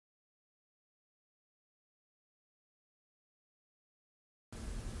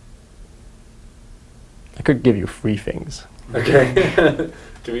I could give you 3 things. Okay.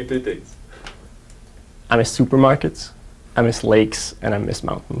 Give me 3 things. I miss supermarkets, I miss lakes, and I miss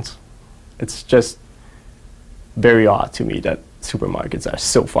mountains. It's just very odd to me that supermarkets are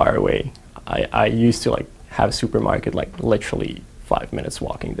so far away. I used to like have a supermarket like literally 5 minutes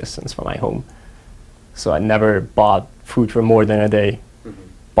walking distance from my home. So I never bought food for more than a day.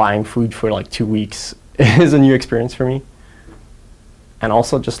 Buying food for like 2 weeks is a new experience for me. And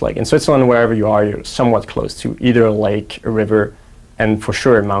also just like in Switzerland, wherever you are, you're somewhat close to either a lake, a river, and for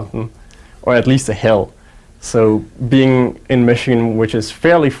sure a mountain, or at least a hill. So being in Michigan, which is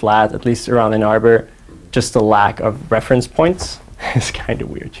fairly flat, at least around Ann Arbor, just the lack of reference points is kind of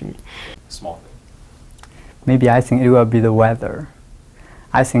weird to me. Small thing. Maybe I think it will be the weather.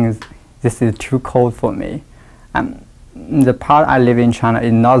 I think this is too cold for me. The part I live in China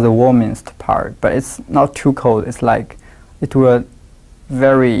is not the warmest part, but it's not too cold. It's like it will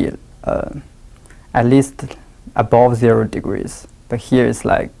very at least above 0 degrees. But here it's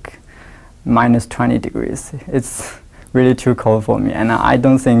like minus 20 degrees. It's really too cold for me, and I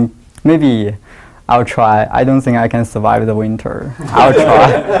don't think, maybe I'll try. I don't think I can survive the winter. I'll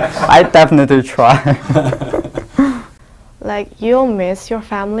try. I definitely try. Like, you'll miss your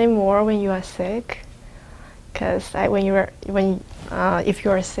family more when you are sick, because if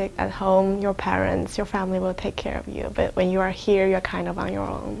you are sick at home, your parents, your family will take care of you. But when you are here, you're kind of on your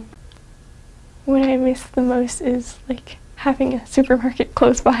own. What I miss the most is like having a supermarket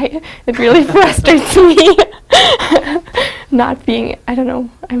close by. It really frustrates me. Not being, I don't know,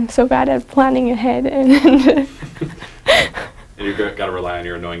 I'm so bad at planning ahead. And you've got to rely on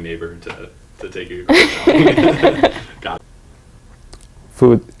your annoying neighbor to take you shopping. Got it.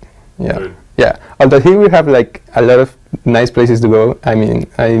 Food, yeah. Food. Yeah, although here we have like a lot of nice places to go. I mean,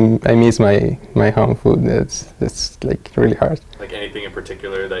 I miss my home food. That's like really hard. Like anything in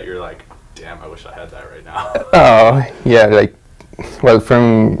particular that you're like, damn, I wish I had that right now. Oh yeah, like, well,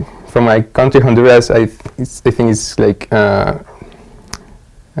 from my country Honduras, I think it's like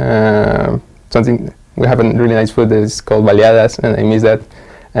something. We have a really nice food that is called baleadas, and I miss that.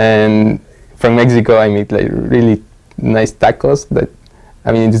 And from Mexico, I meet like really nice tacos that.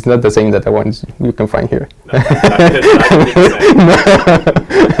 I mean, it's not the same that the ones you can find here. No, I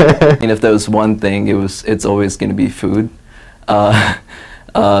mean, if there was one thing, it's always going to be food.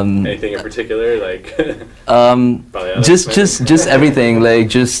 Anything in particular, like? just everything, like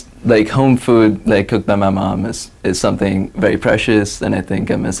just like home food, like cooked by my mom is something very precious, and I think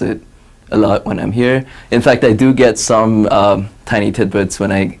I miss it a lot when I'm here. In fact, I do get some tiny tidbits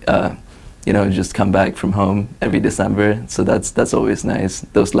when I. Just come back from home every December, so that's always nice.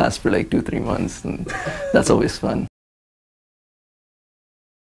 Those last for like 2-3 months, and that's always fun.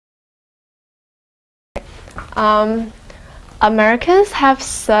 Americans have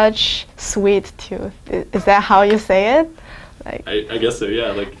such sweet tooth. Is that how you say it? Like, I guess so,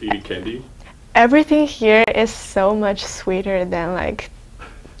 yeah, like eating candy. Everything here is so much sweeter than like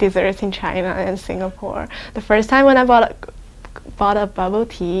desserts in China and Singapore. The first time when I bought a bubble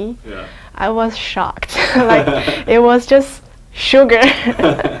tea, yeah. I was shocked. Like, it was just sugar.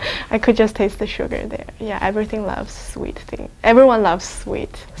 I could just taste the sugar there. Yeah, everything loves sweet thing. Everyone loves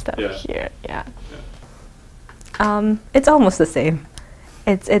sweet stuff here. Yeah. It's almost the same.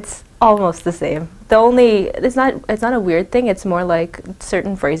 It's almost the same. It's not a weird thing. It's more like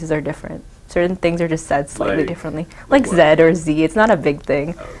certain phrases are different. Certain things are just said slightly differently. Like Z or Z. It's not a big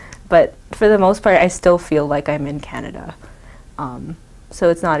thing, but for the most part, I still feel like I'm in Canada. So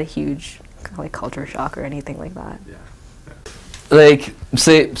it's not a huge like culture shock or anything like that. Yeah. Like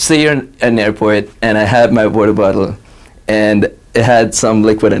say you're in an airport and I had my water bottle and it had some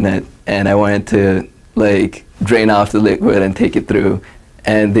liquid in it and I wanted to like drain off the liquid and take it through,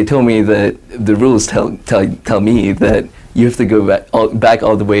 and they told me that the rules tell me that you have to go back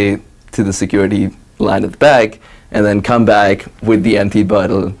all the way to the security line at the back and then come back with the empty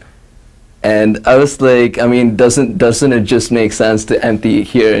bottle. And I was like, I mean, doesn't it just make sense to empty it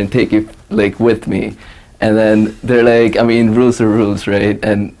here and take it like with me? And then they're like, I mean, rules are rules, right?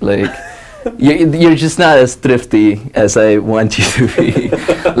 And like, you're just not as thrifty as I want you to be.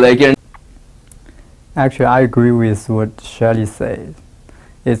 Like, you're. Actually, I agree with what Shelley said.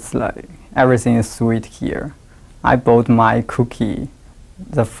 It's like everything is sweet here. I bought my cookie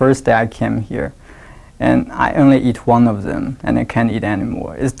the first day I came here. And I only eat one of them, and I can't eat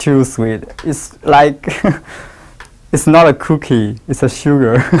anymore. It's too sweet. It's like, it's not a cookie, it's a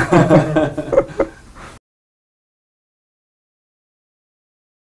sugar.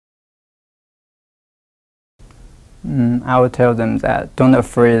 I would tell them that don't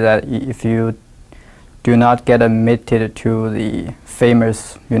afraid that if you do not get admitted to the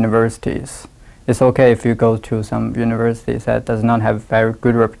famous universities, it's okay if you go to some universities that does not have very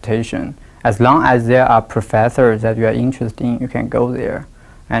good reputation. As long as there are professors that you are interested in, you can go there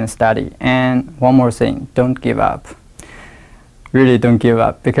and study. And one more thing, don't give up. Really don't give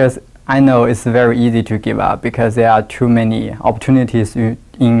up, because I know it's very easy to give up because there are too many opportunities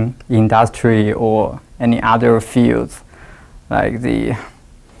in industry or any other fields. Like the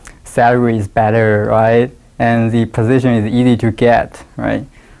salary is better, right? And the position is easy to get, right?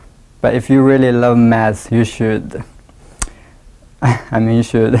 But if you really love math, you should, you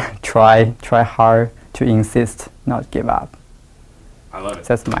should try hard to insist, not give up. I love it.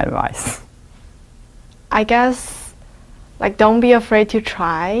 That's my advice. I guess, like, don't be afraid to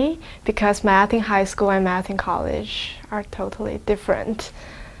try, because math in high school and math in college are totally different.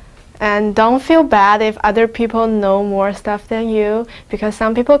 And don't feel bad if other people know more stuff than you, because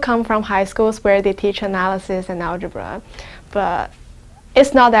some people come from high schools where they teach analysis and algebra, but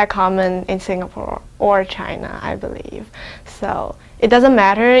it's not that common in Singapore or China, I believe. So it doesn't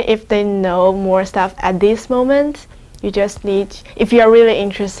matter if they know more stuff at this moment. You just need, if you're really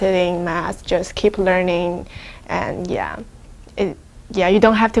interested in math, just keep learning. And you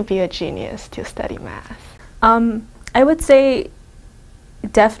don't have to be a genius to study math. I would say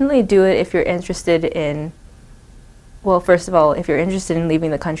definitely do it if you're interested in, well, first of all, if you're interested in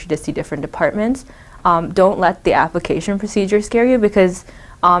leaving the country to see different departments, don't let the application procedure scare you, because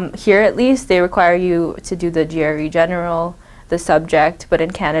here at least they require you to do the GRE general, the subject, but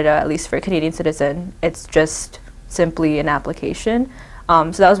in Canada, at least for a Canadian citizen, it's just simply an application.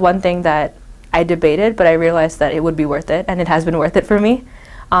 So that was one thing that I debated, but I realized that it would be worth it, and it has been worth it for me.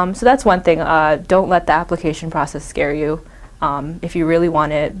 So that's one thing. Don't let the application process scare you. If you really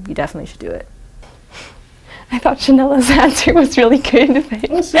want it, you definitely should do it. I thought Shanella's answer was really good.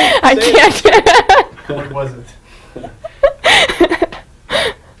 I can't. What was it?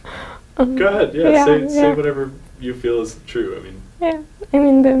 Go ahead. Yeah, say whatever you feel is true. I mean. Yeah, I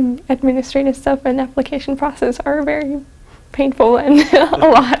mean the administrative stuff and application process are very painful and a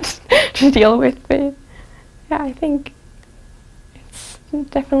lot to deal with, but yeah, I think it's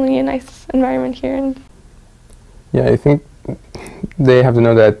definitely a nice environment here. And yeah, I think they have to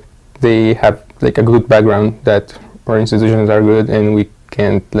know that they have like a good background, that our institutions are good, and we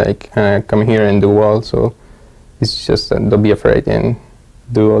can't like come here and do well. So it's just don't be afraid and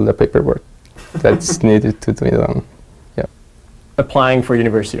do all the paperwork that's needed to do it on. Yeah. Applying for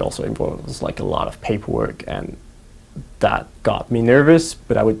university also involves like a lot of paperwork, and that got me nervous,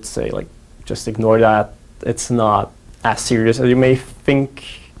 but I would say like just ignore that. It's not as serious as you may think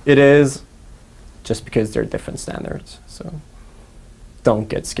it is, just because there are different standards. So don't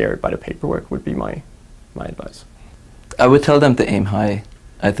get scared by the paperwork would be my advice. I would tell them to aim high.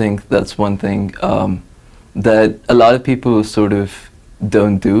 I think that's one thing that a lot of people sort of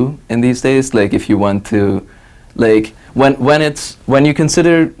don't do in these days. Like if you want to, like when you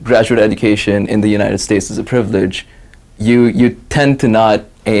consider graduate education in the United States as a privilege, you tend to not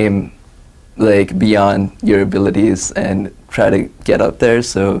aim like beyond your abilities and try to get up there.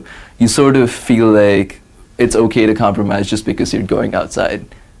 So you sort of feel like it's okay to compromise just because you're going outside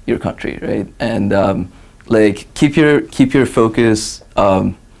your country, right? And like keep your focus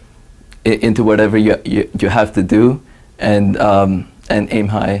into whatever you have to do, and aim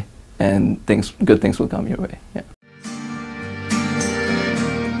high, and good things will come your way. Yeah.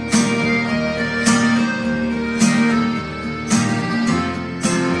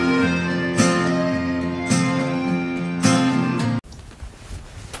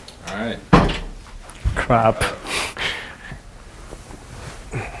 Crap.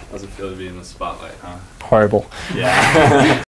 How's it feel to be in the spotlight, huh? Horrible. Yeah.